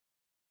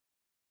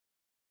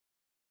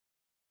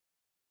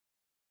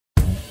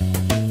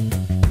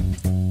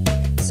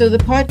So the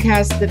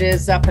podcast that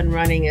is up and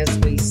running as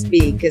we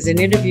speak is an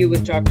interview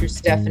with Dr.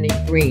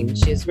 Stefanie Green.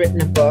 She has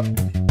written a book,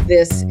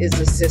 This is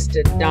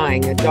Assisted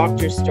Dying, a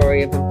doctor's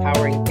story of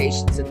empowering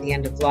patients at the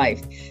end of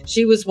life.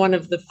 She was one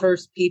of the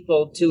first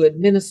people to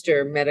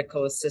administer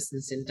medical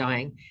assistance in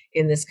dying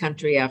in this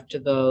country after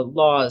the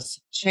laws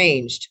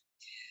changed.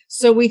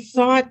 So we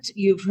thought,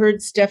 you've heard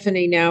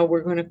Stefanie now,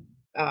 we're going to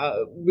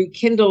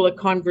rekindle a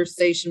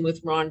conversation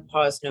with Ron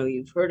Posno.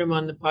 You've heard him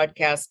on the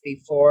podcast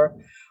before.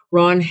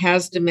 Ron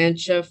has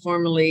dementia,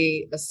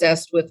 formally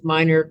assessed with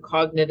minor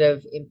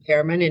cognitive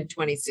impairment in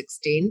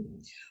 2016.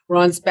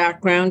 Ron's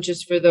background,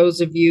 just for those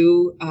of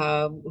you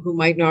who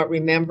might not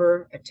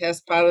remember, a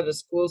test pilot, a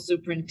school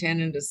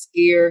superintendent, a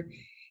skier.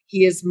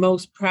 He is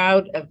most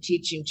proud of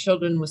teaching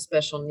children with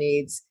special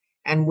needs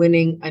and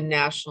winning a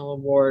national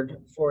award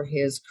for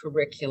his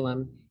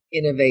curriculum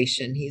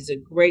innovation. He's a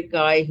great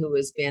guy who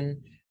has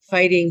been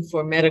fighting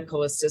for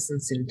medical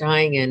assistance in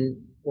dying and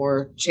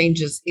for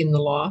changes in the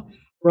law.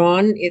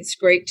 Ron, it's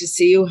great to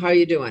see you. How are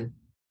you doing?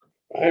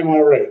 I'm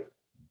all right.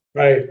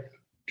 I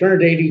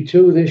turned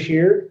 82 this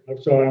year,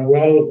 so I'm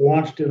well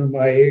launched into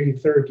my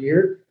 83rd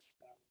year.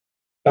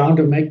 Bound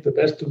to make the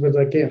best of it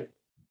I can.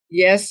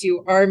 Yes,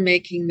 you are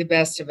making the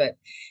best of it.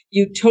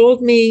 You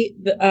told me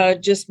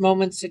just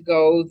moments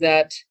ago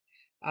that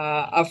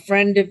a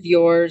friend of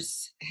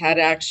yours had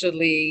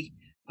actually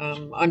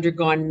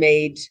undergone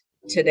MAiD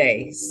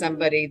today,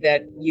 somebody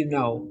that you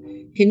know.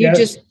 Can you Yes.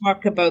 just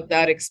talk about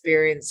that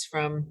experience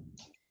from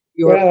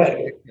your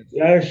perspective?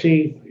 Yeah,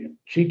 she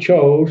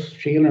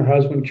and her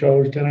husband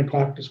chose 10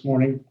 o'clock this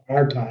morning,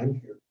 our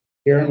time,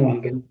 here in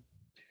London.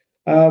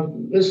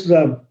 This is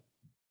a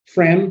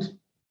friend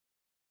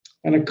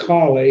and a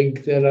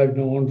colleague that I've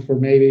known for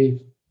maybe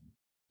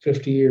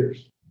 50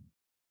 years.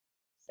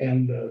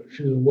 And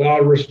she's a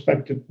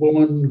well-respected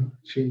woman.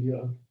 She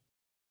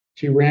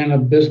ran a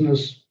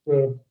business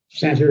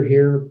center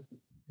here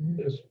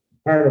as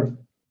part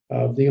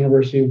of the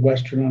University of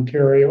Western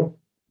Ontario.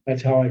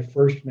 That's how I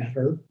first met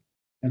her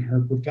in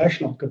her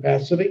professional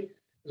capacity.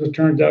 As it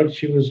turns out,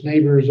 she was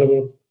neighbors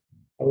of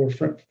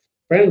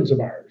friends of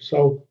ours.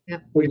 So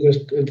yep. We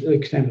just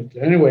extended.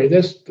 Anyway,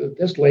 this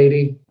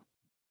lady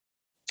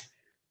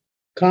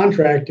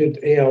contracted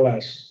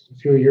ALS a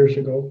few years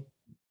ago,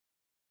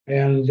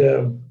 and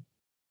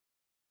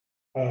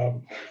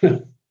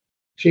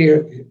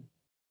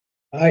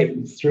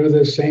through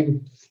this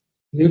same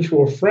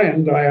mutual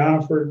friend, I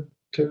offered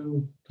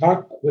to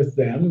talk with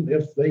them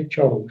if they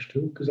chose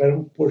to, because I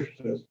don't push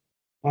this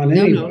on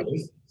anybody.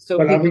 No. So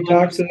but I'll be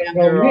talking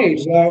about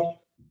me.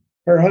 Well,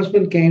 her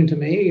husband came to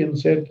me and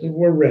said,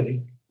 "We're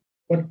ready.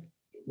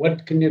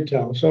 What can you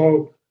tell?"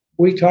 So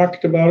we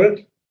talked about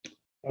it,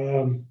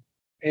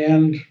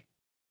 and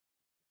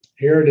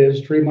here it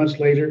is. 3 months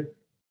later,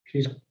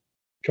 she's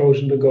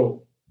chosen to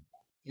go,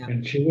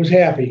 and she was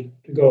happy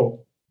to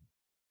go.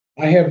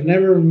 I have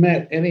never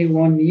met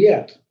anyone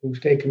yet who's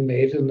taken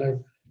MAiD,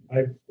 and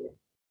I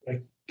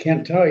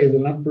can't tell you the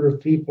number of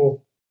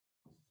people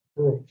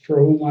for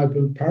whom I've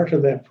been part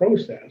of that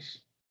process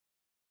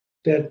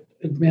that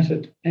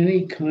admitted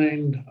any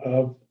kind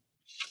of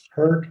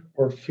hurt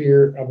or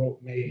fear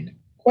about MAiD.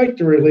 Quite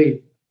the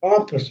relief.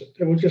 Opposite.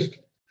 It was just,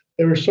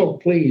 they were so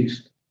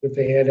pleased that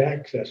they had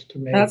access to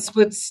MAiD. That's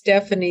what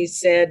Stefanie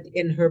said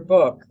in her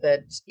book,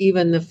 that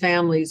even the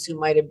families who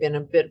might have been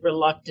a bit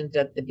reluctant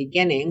at the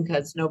beginning,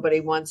 because nobody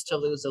wants to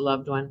lose a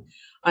loved one,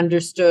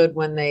 understood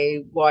when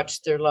they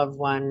watched their loved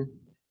one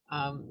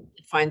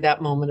find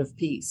that moment of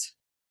peace.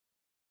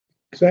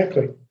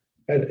 Exactly.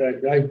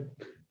 There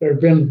have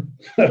been,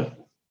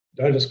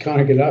 I just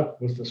counted it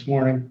up with this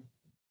morning.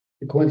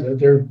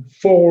 There are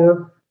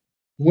 4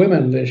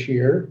 women this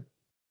year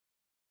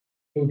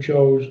who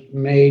chose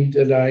MAiD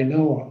that I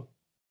know of.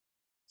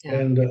 Yeah.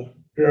 And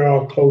they're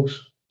all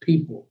close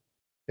people.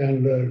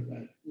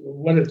 And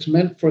what it's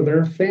meant for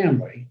their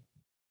family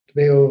to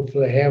be able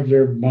to have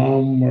their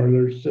mom or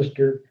their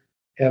sister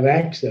have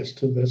access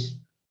to this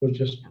was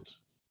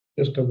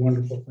just a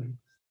wonderful thing.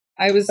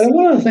 And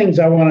one of the things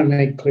I want to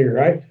make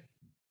clear,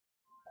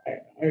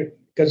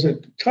 because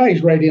it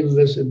ties right into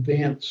this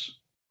advance,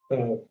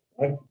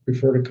 I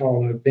prefer to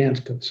call it advance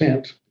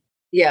consent.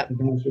 Yeah.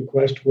 Advance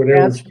request,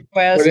 whatever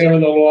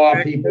the law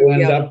people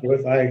end up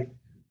with,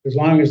 as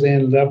long as they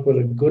end up with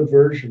a good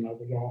version of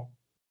it all.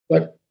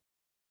 But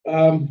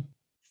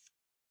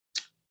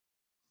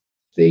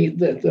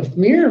the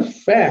mere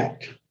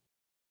fact,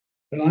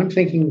 and I'm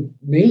thinking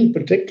me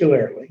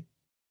particularly,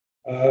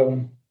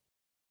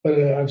 but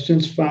I've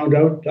since found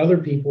out other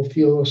people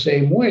feel the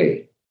same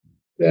way,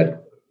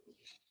 that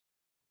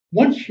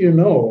once you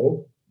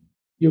know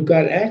you've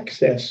got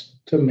access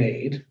to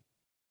MAiD,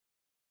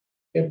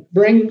 it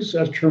brings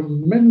a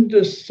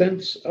tremendous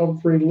sense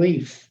of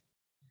relief.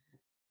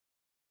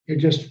 You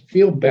just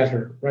feel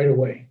better right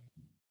away.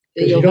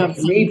 You don't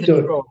need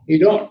to. You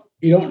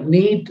don't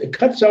need. It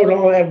cuts out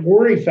all that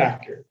worry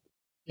factor.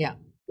 Yeah.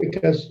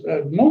 Because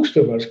most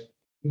of us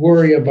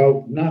worry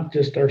about not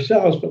just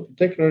ourselves, but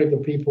particularly the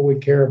people we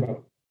care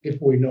about,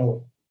 if we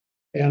know.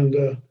 And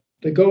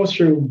to go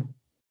through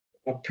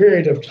a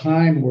period of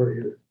time where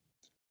you're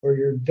or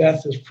your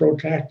death is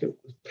protracted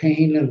with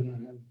pain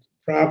and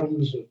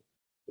problems of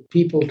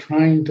people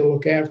trying to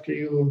look after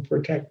you and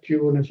protect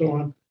you and so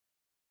on.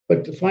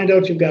 But to find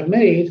out you've got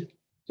MAiD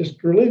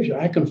just relieves you.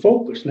 I can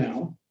focus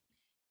now.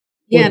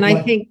 Yeah, and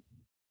I think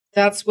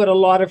that's what a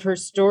lot of her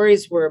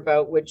stories were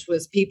about, which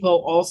was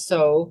people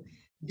also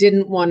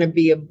didn't want to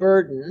be a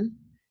burden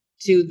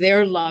to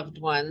their loved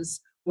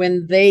ones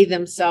when they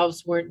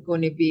themselves weren't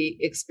going to be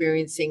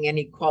experiencing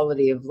any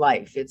quality of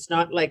life. It's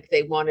not like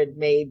they wanted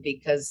MAiD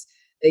because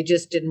they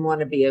just didn't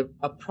want to be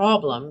a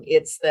problem.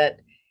 It's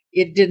that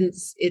it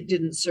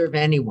didn't serve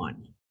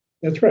anyone.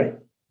 That's right.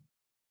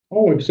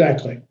 Oh,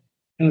 exactly.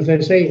 And as I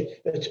say,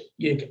 it's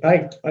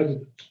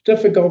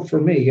difficult for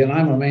me, and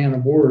I'm a man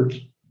of words,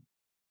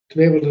 to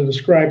be able to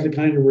describe the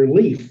kind of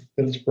relief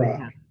that it's brought.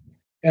 Yeah.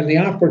 And the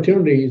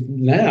opportunity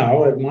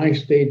now at my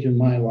stage in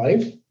my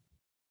life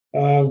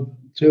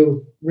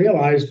to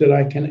realize that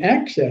I can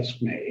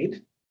access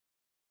MAiD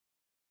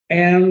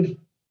and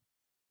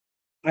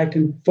I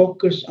can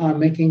focus on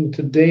making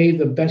today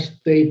the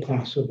best day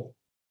possible.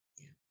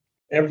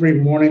 Every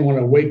morning when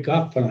I wake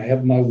up and I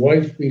have my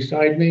wife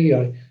beside me,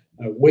 I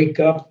wake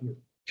up,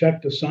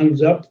 check the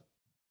sun's up,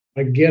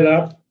 I get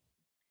up,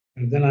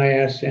 and then I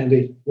ask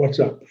Sandy, what's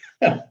up?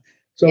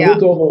 So we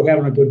go about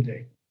having a good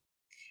day.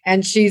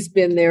 And she's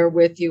been there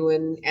with you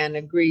and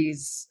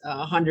agrees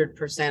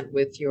 100%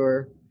 with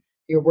your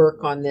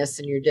work on this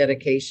and your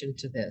dedication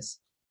to this.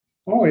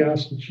 Oh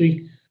yes,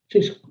 she's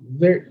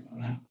there.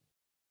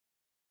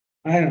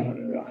 I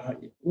don't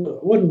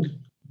know.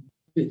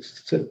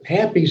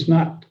 Happy's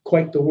not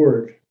quite the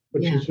word,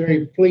 but she's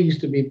very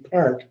pleased to be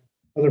part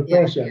of the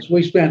process.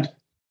 We spent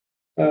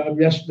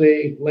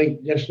late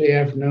yesterday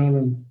afternoon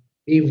and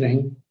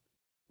evening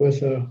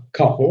with a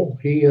couple.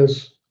 He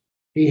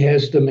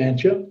has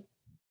dementia.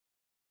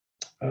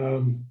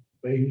 A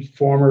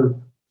former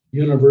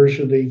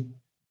university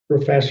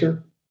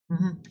professor,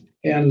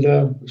 and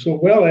so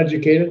well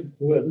educated,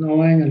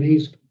 knowing, and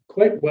he's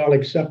quite well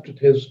accepted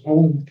his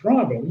own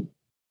problem.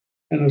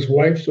 And his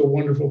wife's a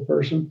wonderful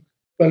person.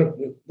 But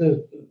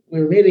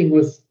we're meeting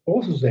with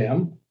both of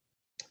them,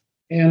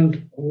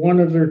 and one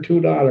of their two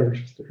daughters.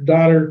 Their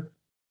daughter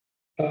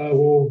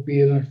will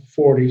be in her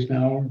 40s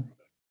now,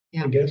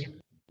 I guess,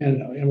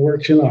 and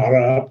works in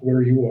Ottawa, up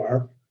where you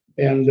are.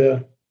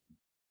 And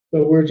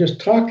but we're just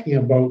talking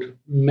about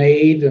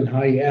MAiD and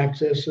how you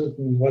access it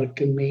and what it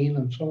can mean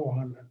and so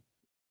on.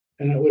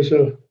 And it was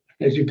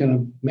as you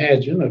can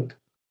imagine,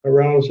 a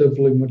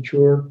relatively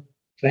mature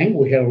thing.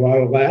 We had a lot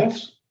of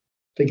laughs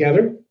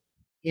together.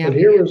 But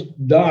here was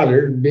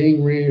daughter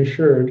being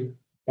reassured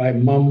by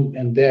mom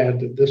and dad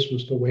that this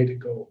was the way to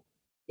go,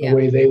 the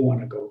way they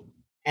want to go.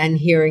 And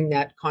hearing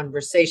that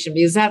conversation,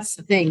 because that's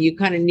the thing, you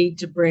kind of need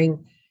to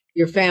bring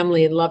your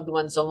family and loved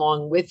ones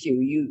along with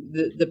you.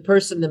 The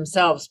person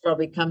themselves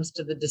probably comes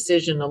to the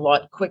decision a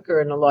lot quicker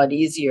and a lot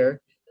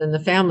easier than the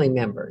family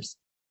members.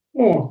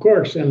 Oh, of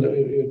course. And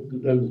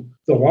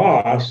the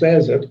law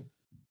says it.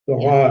 The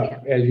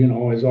law, as you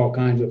know, has all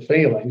kinds of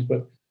failings,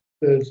 but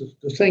the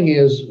thing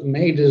is,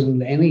 MAiD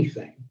isn't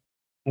anything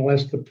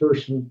unless the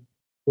person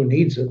who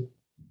needs it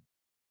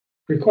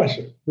requests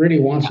it, really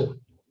wants it.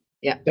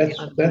 Yeah,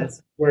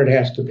 that's where it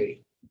has to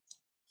be.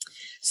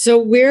 So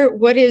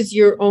what is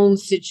your own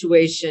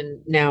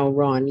situation now,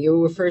 Ron? You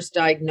were first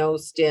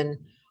diagnosed in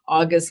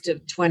August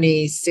of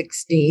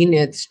 2016.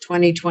 It's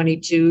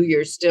 2022.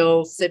 You're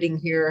still sitting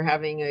here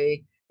having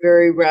a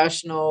very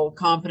rational,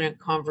 competent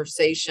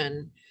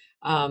conversation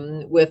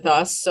with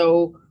us.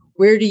 So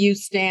where do you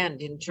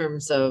stand in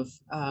terms of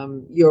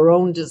your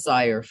own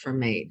desire for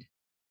MAiD?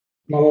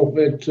 Well,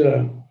 it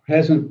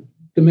hasn't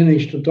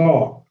diminished at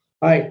all.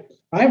 I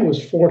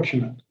was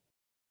fortunate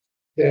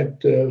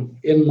that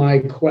in my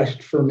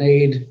quest for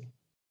MAiD,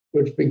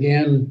 which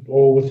began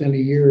within a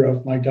year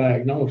of my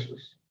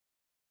diagnosis,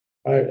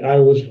 I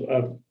was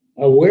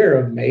aware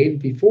of MAiD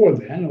before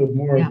then. It was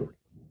more of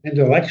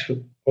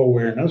intellectual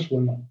awareness.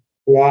 When the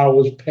law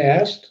was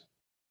passed,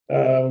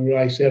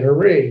 I said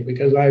hooray,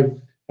 because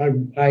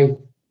I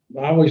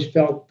always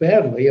felt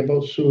badly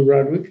about Sue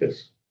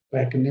Rodriguez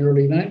back in the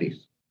early 90s,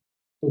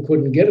 who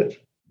couldn't get it.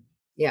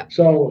 Yeah.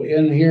 So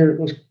in here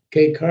was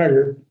Kay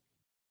Carter,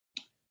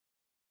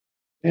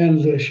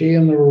 and she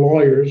and the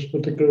lawyers,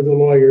 particularly the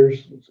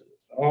lawyers,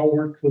 all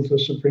worked with the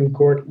Supreme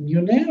Court, and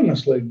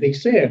unanimously they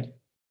said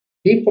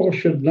people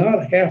should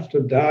not have to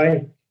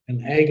die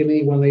in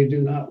agony when they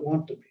do not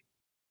want to be.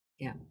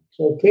 Yeah.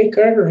 So Kay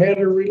Carter had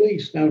her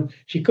release. Now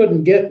she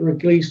couldn't get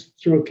released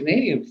through a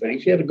Canadian thing.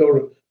 She had to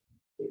go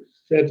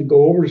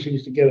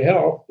overseas to get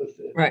help.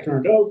 It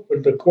turned out,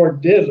 but the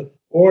court did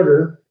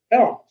order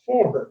help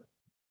for her,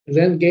 and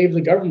then gave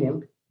the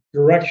government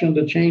direction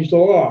to change the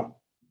law.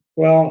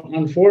 Well,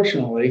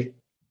 unfortunately,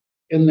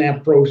 in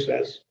that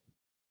process,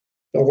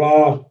 the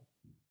law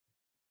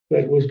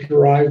that was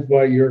derived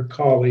by your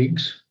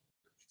colleagues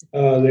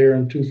there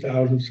in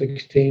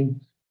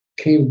 2016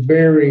 came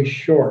very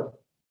short.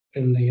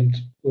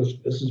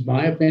 This is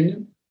my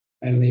opinion,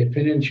 and the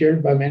opinion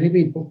shared by many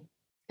people.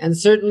 And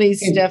certainly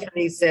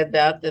Stefanie said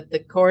that the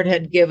court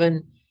had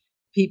given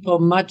people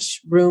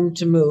much room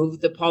to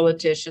move, the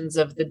politicians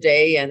of the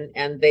day,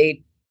 and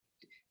they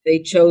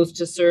chose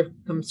to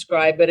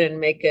circumscribe it and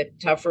make it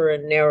tougher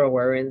and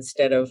narrower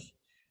instead of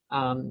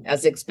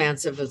as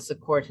expansive as the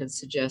court had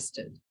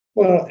suggested.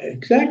 Well,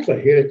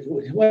 exactly.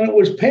 When it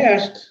was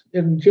passed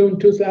in June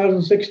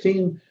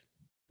 2016,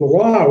 the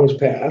law was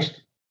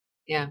passed.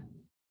 Yeah.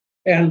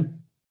 And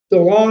the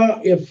law,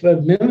 if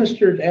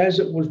administered as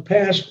it was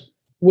passed,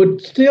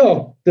 would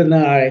still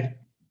deny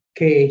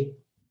Kay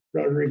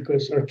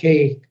Rodriguez or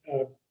Kay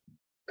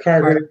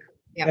Carter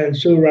and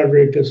Sue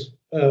Rodriguez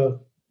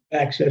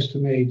access to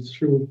MAiD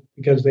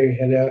because they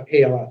had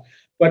ALS.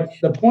 But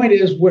the point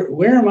is,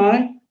 where am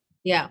I?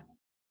 Yeah.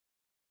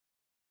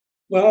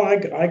 Well,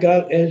 I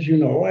got, as you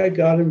know, I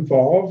got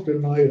involved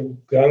and I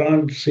got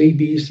on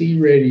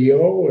CBC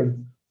radio,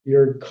 and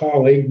your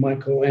colleague,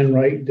 Michael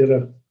Enright, did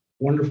a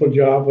wonderful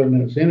job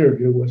in his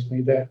interview with me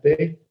that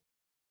day.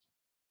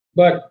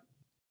 But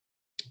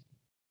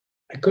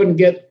I couldn't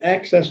get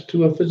access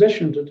to a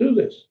physician to do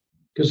this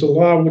because the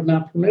law would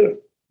not permit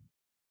it.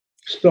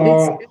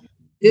 So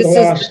this the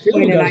law is the still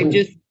point, and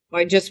doesn't.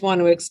 I just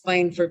want to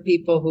explain for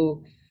people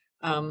who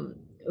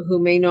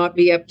may not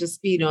be up to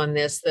speed on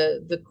this.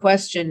 The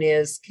question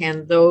is,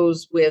 can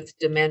those with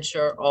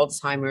dementia or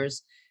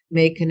Alzheimer's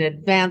make an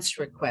advance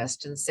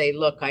request and say,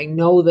 look, I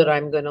know that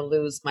I'm going to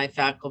lose my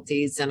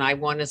faculties, and I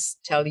want to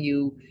tell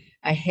you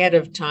ahead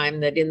of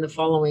time that in the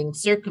following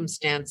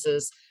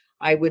circumstances,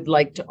 I would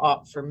like to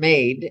opt for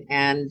MAiD.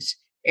 And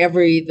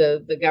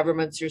the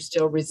governments are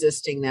still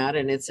resisting that,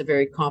 and it's a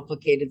very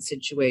complicated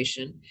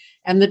situation.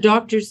 And the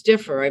doctors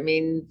differ. I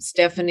mean,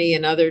 Stefanie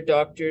and other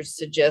doctors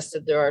suggest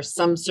that there are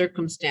some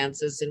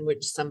circumstances in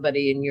which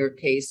somebody in your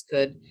case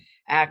could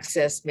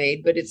access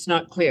MAiD, but it's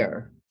not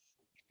clear.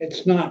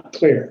 It's not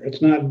clear.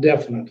 It's not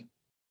definite.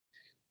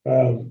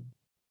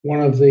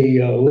 One of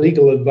the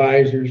legal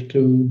advisors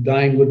to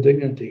Dying with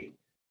Dignity,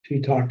 she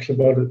talks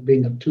about it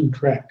being a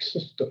two-track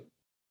system.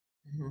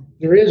 Mm-hmm.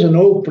 There is an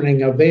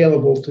opening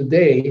available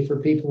today for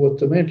people with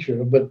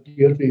dementia, but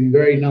you have to be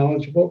very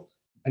knowledgeable,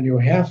 and you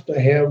have to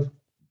have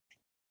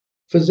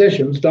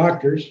physicians,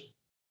 doctors,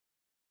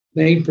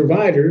 MAiD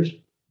providers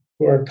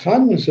who are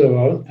cognizant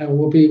of and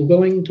will be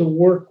willing to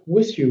work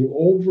with you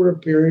over a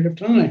period of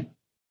time.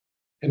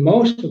 And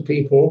most of the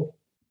people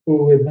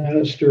who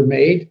administer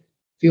MAiD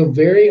feel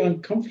very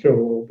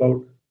uncomfortable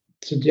about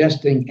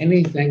suggesting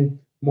anything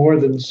more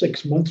than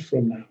 6 months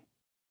from now.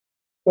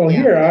 Well,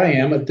 here I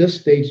am at this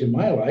stage in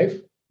my life.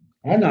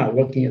 I'm not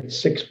looking at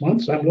 6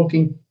 months. I'm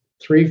looking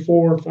 3,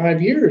 4,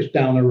 5 years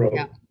down the road.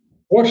 Yeah.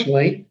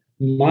 Fortunately,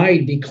 my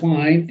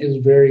decline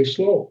is very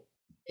slow.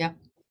 Yeah.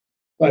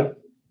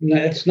 But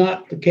that's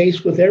not the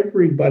case with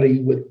everybody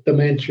with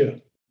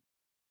dementia.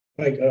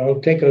 Like,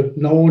 I'll take a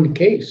known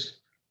case.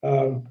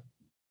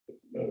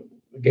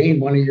 Again,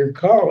 one of your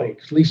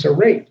colleagues, Lisa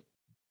Raitt.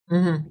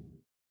 Mm-hmm.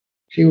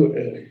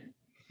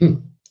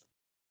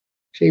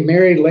 She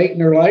married late in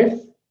her life.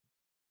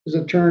 As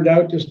it turned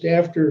out, just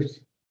after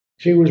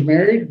she was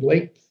married,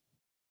 late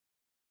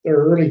or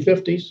early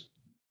 50s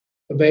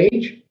of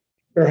age,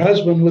 her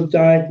husband was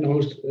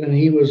diagnosed, and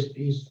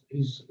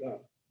he's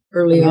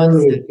early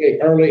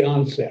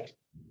onset.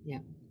 Yeah.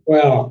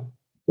 Well,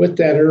 with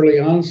that early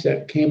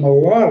onset came a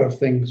lot of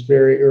things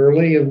very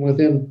early, and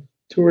within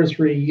 2 or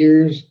 3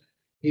 years,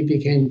 he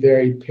became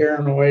very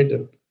paranoid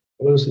and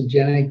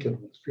hallucinogenic and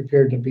was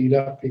prepared to beat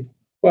up people.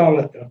 Well,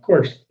 of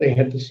course, they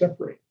had to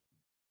separate.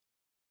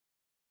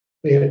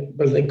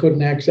 But they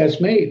couldn't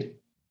access MAiD.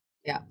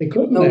 Yeah. They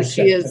couldn't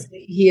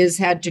he has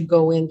had to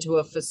go into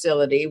a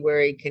facility where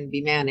he can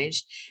be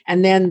managed.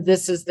 And then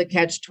this is the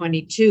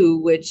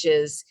catch-22, which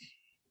is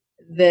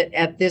that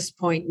at this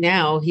point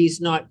now,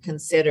 he's not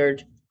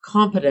considered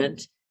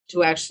competent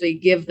to actually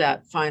give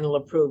that final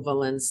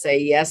approval and say,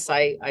 yes,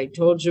 I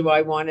told you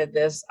I wanted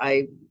this.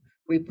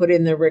 We put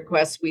in the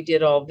request, we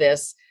did all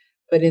this,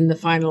 but in the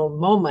final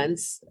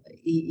moments,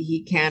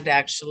 he can't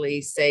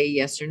actually say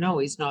yes or no.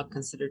 He's not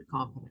considered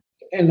competent.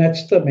 And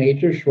that's the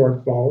major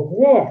shortfall of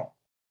law.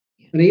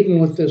 Yeah. And even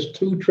with this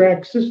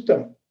two-track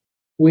system,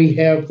 we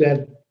have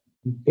that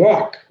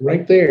block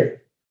right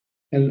there.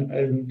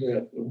 And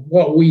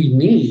what we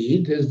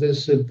need is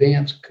this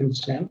advanced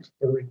consent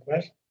or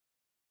request,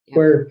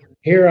 where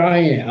here I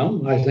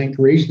am, I think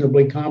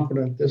reasonably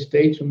competent at this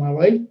stage in my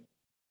life.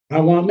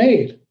 I want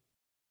MAiD.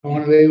 I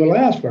want to be able to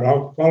ask for it.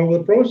 I'll follow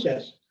the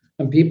process,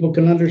 and people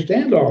can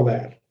understand all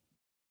that.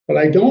 But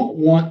I don't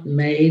want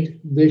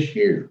MAiD this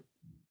year.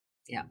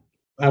 Yeah.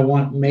 I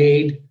want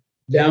MAiD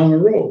down the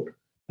road.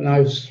 And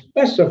I've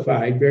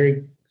specified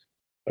after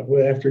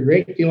a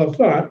great deal of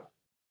thought,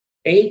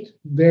 8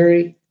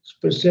 very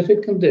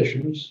specific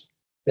conditions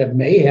that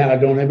I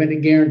don't have any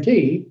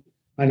guarantee.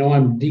 I know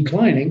I'm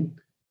declining,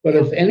 but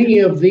if any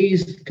of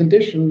these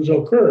conditions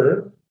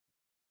occur,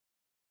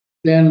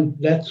 then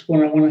that's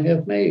when I want to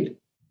have MAiD.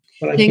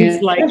 But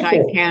things like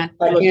I can't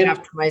look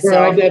after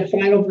myself. Provide that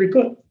final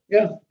request.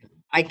 Yeah.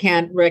 I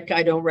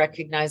don't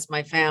recognize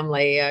my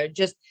family.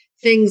 Just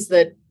things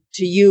that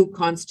to you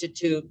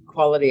constitute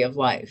quality of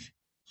life.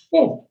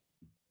 Oh,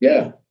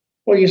 yeah.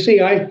 Well, you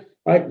see, I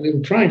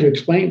I'm trying to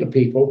explain to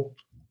people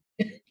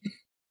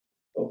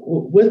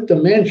with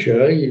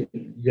dementia,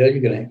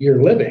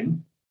 you're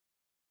living,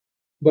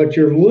 but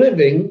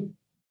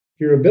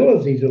your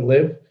ability to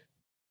live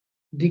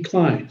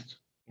declines.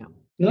 Yeah.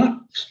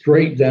 Not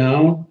straight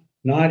down,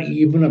 not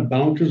even, it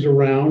bounces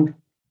around,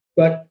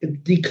 but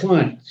it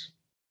declines.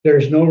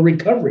 There's no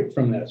recovery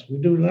from this. We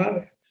do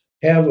not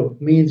have a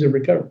means of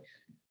recovery.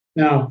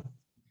 Now,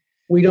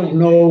 we don't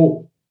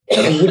know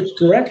in which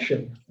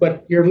direction,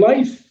 but your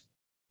life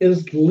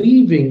is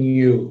leaving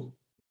you.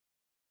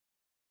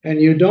 And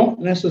you don't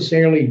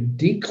necessarily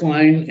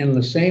decline in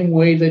the same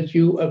way that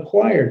you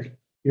acquired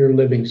your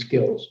living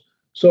skills.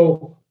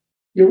 So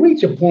you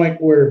reach a point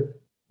where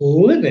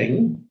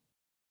living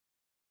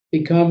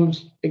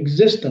becomes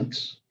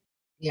existence,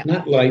 Yeah.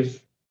 not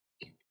life.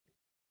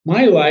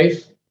 My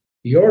life,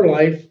 your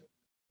life,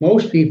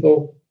 most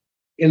people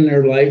in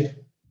their life,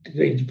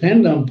 they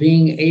depend on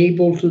being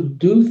able to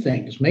do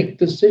things, make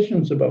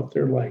decisions about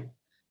their life,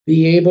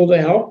 be able to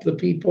help the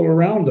people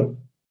around them,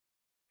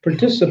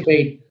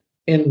 participate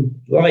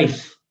in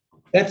life.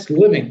 That's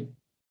living.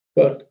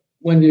 But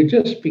when you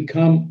just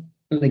become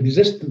an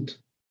existent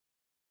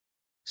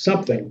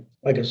something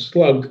like a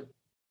slug,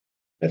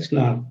 that's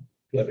not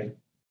living.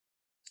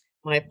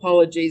 My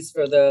apologies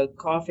for the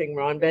coughing,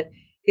 Ron, but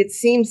it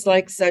seems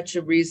like such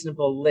a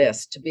reasonable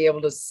list to be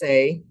able to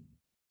say,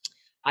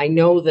 I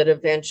know that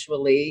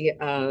eventually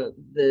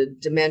the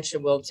dementia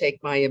will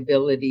take my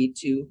ability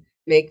to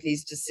make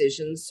these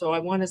decisions. So I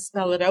want to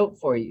spell it out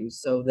for you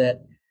so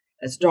that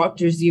as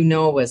doctors, you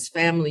know, as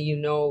family, you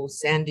know,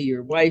 Sandy,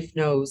 your wife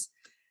knows.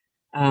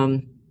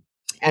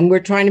 And we're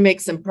trying to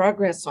make some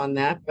progress on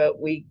that, but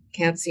we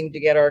can't seem to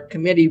get our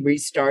committee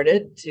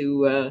restarted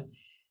to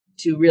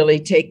really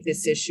take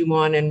this issue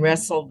on and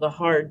wrestle the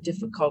hard,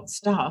 difficult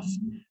stuff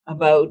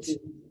about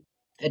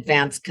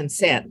advanced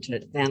consent,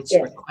 advanced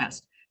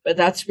request. But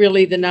that's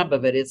really the nub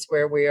of it. It's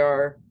where we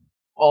are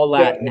all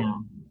at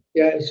now.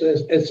 Yeah, it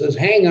says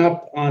hang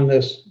up on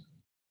this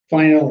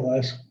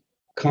final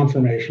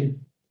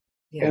confirmation.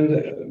 Yeah.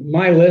 And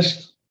my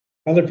list,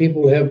 other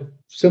people have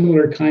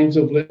similar kinds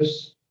of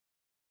lists.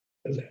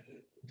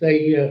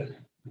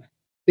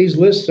 These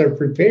lists are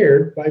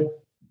prepared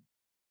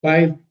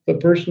by the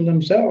person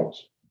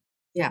themselves.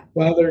 Yeah.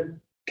 While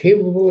they're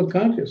capable of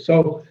conscious.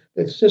 So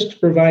it's just to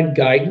provide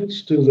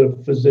guidance to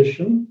the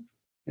physician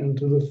and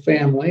to the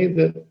family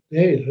that,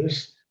 hey,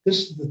 this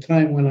is the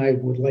time when I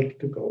would like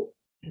to go.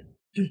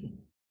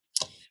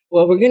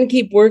 Well, we're going to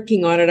keep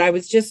working on it. I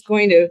was just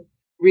going to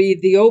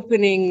read the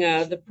opening,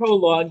 the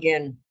prologue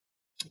in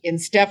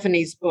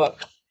Stefanie's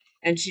book.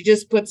 And she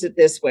just puts it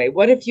this way.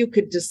 What if you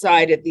could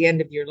decide at the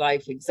end of your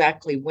life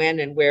exactly when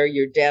and where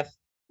your death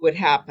would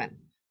happen?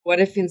 What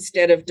if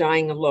instead of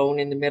dying alone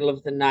in the middle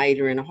of the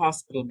night or in a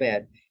hospital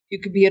bed, you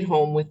could be at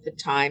home with the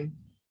time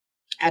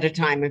at a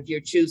time of your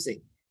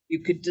choosing?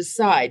 You could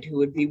decide who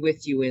would be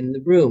with you in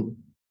the room,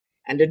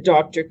 and a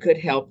doctor could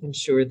help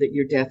ensure that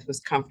your death was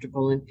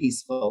comfortable and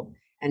peaceful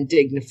and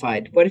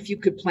dignified. What if you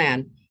could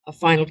plan a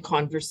final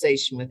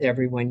conversation with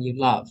everyone you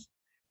love?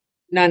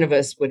 None of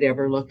us would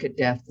ever look at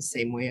death the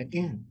same way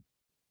again.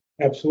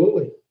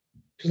 Absolutely.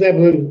 Because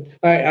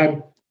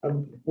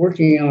I'm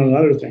working on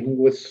another thing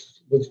with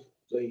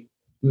the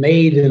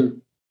MAiD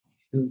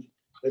and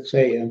let's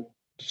say in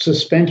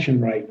suspension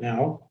right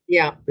now.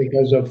 Yeah.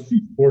 Because of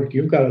work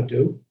you've got to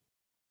do.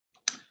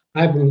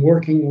 I've been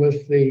working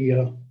with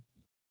the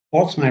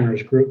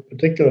Alzheimer's group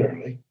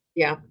particularly.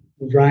 Yeah.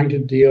 Trying to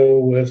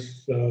deal with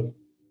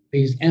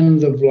these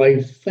end of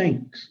life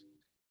things.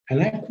 And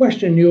that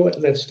question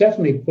that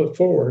Stefanie put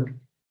forward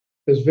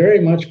is very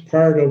much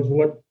part of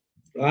what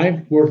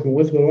I'm working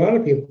with a lot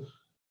of people.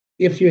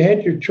 If you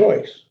had your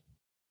choice,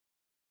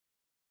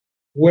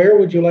 where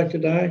would you like to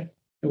die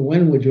and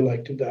when would you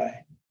like to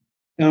die?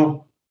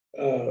 Now,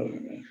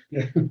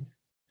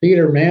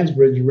 Peter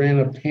Mansbridge ran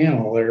a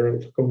panel there,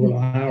 it took over an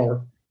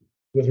hour,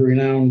 with a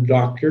renowned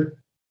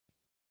doctor,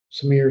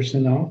 Samir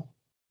Sinal,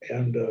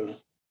 and there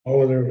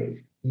was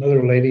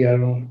another lady,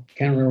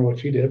 can't remember what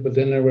she did, but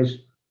then there was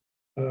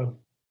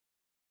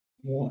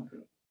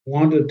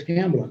Wanda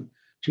Tamblin.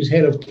 She's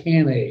head of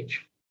CanAge.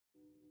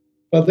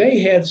 But they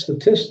had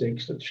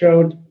statistics that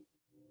showed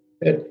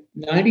that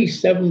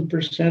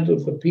 97%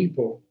 of the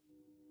people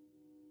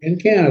in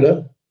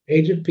Canada,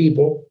 aged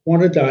people,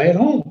 want to die at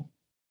home.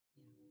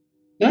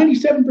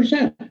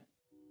 97%.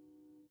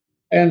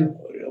 And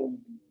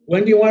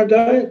when do you want to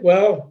die?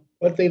 Well,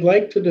 what they'd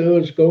like to do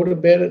is go to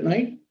bed at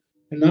night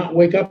and not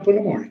wake up in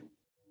the morning.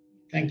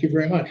 Thank you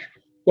very much.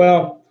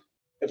 Well,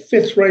 it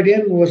fits right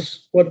in with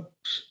what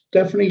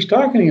Stefanie's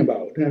talking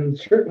about, and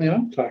certainly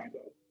I'm talking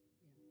about.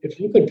 If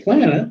you could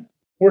plan it,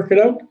 work it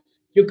out,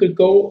 you could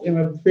go in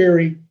a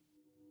very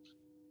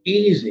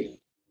easy,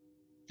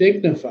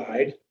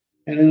 dignified,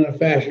 and in a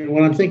fashion.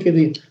 When I'm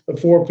thinking the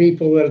four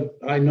people that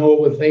I know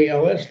with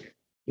ALS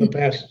in the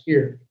past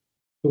year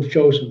who've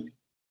chosen me,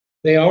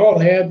 they all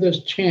had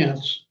this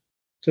chance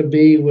to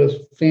be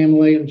with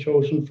family and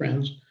chosen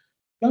friends,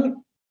 but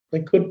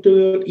they could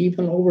do it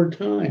even over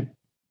time.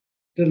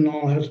 It didn't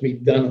all have to be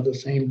done at the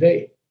same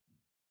day.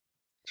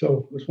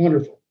 So it was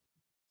wonderful.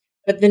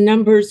 But the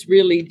numbers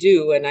really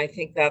do. And I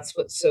think that's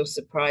what's so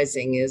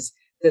surprising is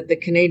that the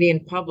Canadian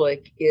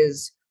public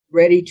is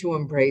ready to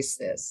embrace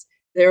this.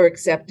 Their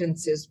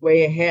acceptance is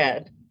way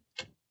ahead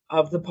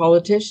of the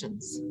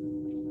politicians.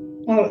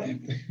 Well,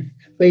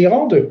 they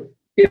all do.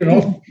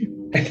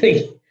 I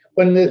think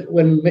when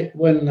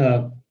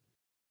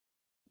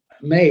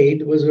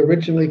MAiD was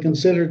originally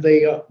considered,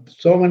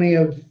 so many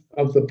of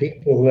the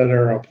people that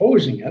are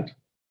opposing it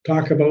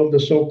talk about the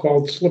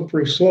so-called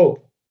slippery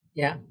slope.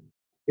 Yeah.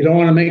 You don't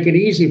want to make it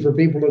easy for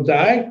people to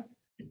die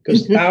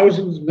because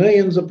thousands,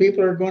 millions of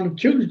people are going to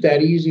choose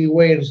that easy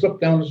way and slip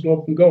down the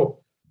slope and go.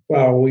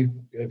 Well, we've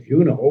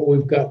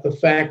got the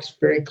facts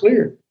very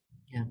clear.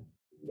 Yeah.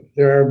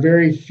 There are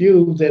very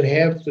few that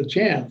have the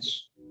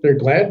chance. They're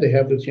glad to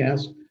have the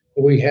chance,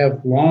 but we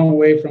have long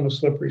way from a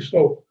slippery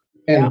slope.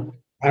 And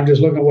I'm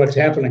just looking at what's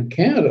happened in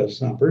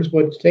Canada's numbers,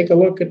 but take a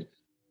look at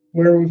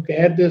where we've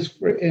had this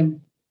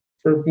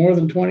for more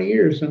than 20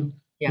 years in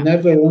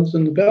Netherlands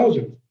and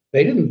Belgium.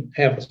 They didn't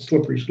have a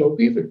slippery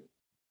slope either.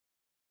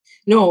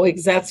 No,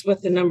 that's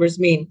what the numbers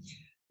mean.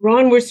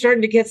 Ron, we're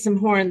starting to get some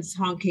horns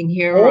honking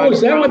here. Oh, is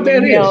that what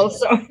that is?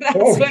 So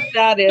that's what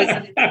that is.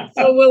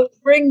 So we'll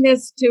bring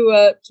this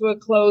to a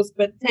close,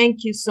 but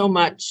thank you so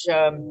much.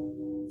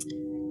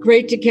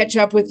 Great to catch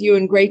up with you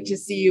and great to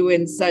see you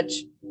in such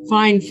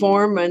fine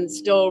form and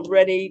still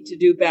ready to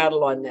do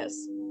battle on this.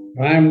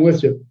 I'm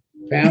with you,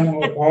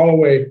 Pamela, all the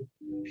way.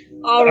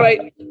 All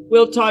right.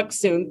 We'll talk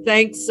soon.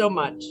 Thanks so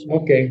much.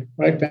 Okay.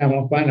 Right,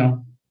 Pamela. Bye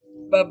now.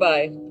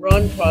 Bye-bye.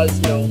 Ron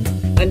Posno,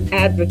 an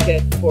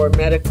advocate for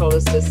medical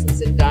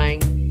assistance in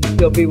dying.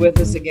 He'll be with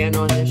us again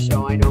on this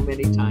show, I know,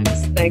 many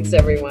times. Thanks,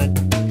 everyone.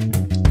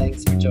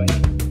 Thanks for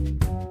joining.